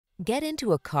Get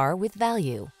into a car with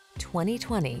value.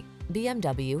 2020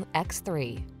 BMW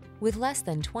X3. With less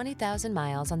than 20,000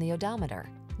 miles on the odometer,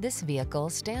 this vehicle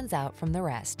stands out from the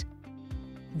rest.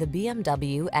 The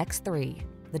BMW X3,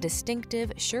 the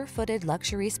distinctive, sure-footed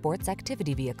luxury sports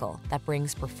activity vehicle that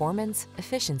brings performance,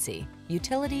 efficiency,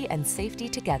 utility, and safety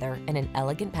together in an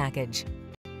elegant package.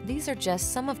 These are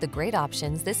just some of the great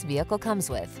options this vehicle comes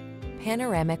with: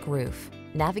 panoramic roof,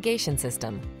 navigation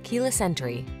system, keyless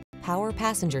entry, power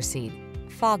passenger seat,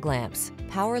 fog lamps,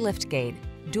 power liftgate,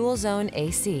 dual zone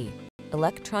AC,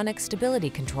 electronic stability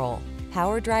control,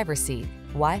 power driver seat,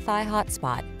 Wi-Fi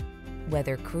hotspot.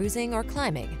 Whether cruising or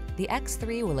climbing, the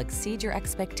X3 will exceed your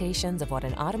expectations of what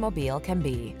an automobile can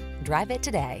be. Drive it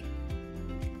today.